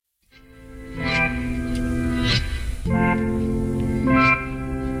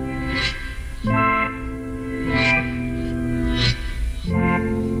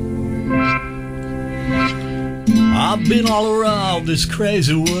Been all around this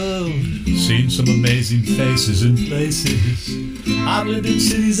crazy world, seen some amazing faces and places. I've lived in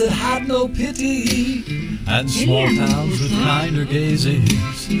cities that had no pity, and small towns with kinder gazes.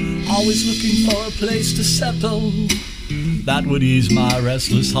 Always looking for a place to settle that would ease my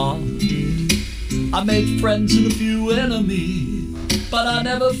restless heart. I made friends and a few enemies, but I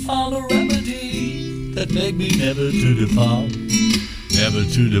never found a remedy that made me never to depart, never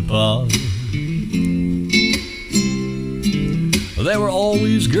to depart. There were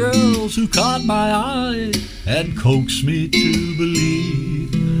always girls who caught my eye and coaxed me to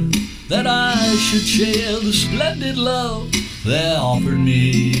believe that I should share the splendid love they offered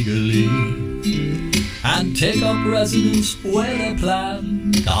me eagerly, and take up residence where they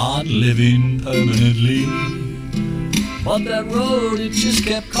planned on living permanently. But that road, it just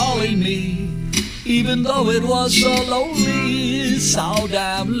kept calling me, even though it was so lonely, so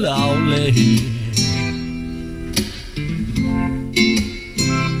damn lonely.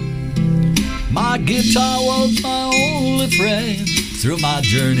 My guitar was my only friend through my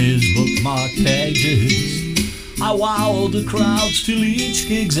journey's bookmarked pages. I wowed the crowds till each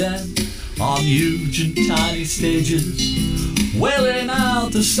gig's end on huge and tiny stages, wailing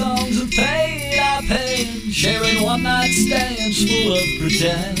out the songs of pain I penned, sharing one-night stands full of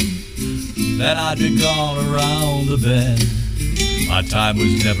pretend that I'd been gone around the bend. My time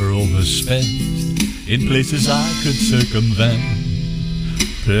was never overspent in places I could circumvent,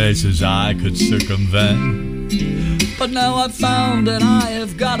 places I could circumvent. But now I've found that I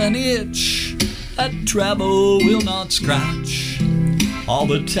have got an itch that travel will not scratch. All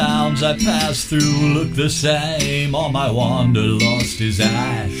the towns I pass through look the same, all my wanderlust is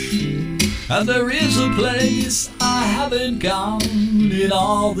ash. And there is a place I haven't gone in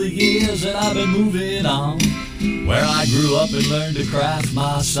all the years that I've been moving on, where I grew up and learned to craft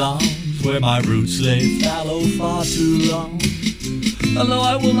my songs, where my roots lay fallow far too long. Although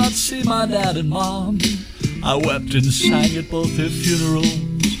I will not see my dad and mom, I wept and sang at both their funerals.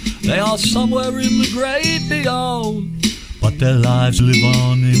 They are somewhere in the great beyond, but their lives live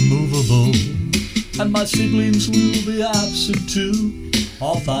on immovable. And my siblings will be absent too,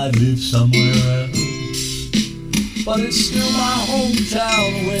 all five live somewhere else. But it's still my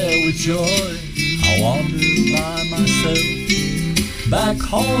hometown where with joy I wander by myself, back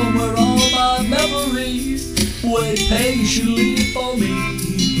home where all my memories wait patiently for me,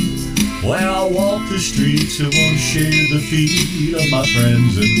 where I walk the streets and won't share the feet of my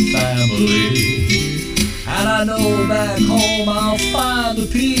friends and family. And I know back home I'll find the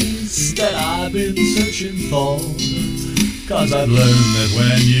peace that I've been searching for, 'cause I've learned that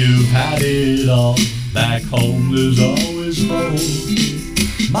when you've had it all, back home there's always more.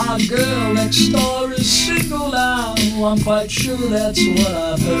 My girl next door is single now, I'm quite sure that's what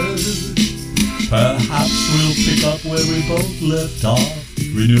I've heard. Perhaps we'll pick up where we both left off,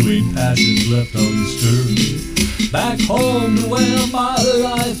 renewing passions left unstirred. Back home to where my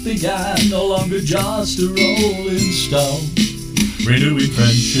life began, no longer just a rolling stone. Renewing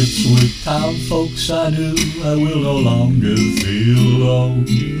friendships with town folks I knew, I will no longer feel alone,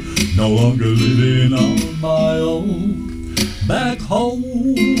 no longer living on my own. Back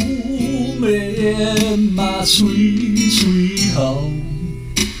home in my sweet, sweet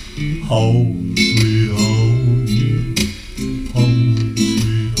home, home.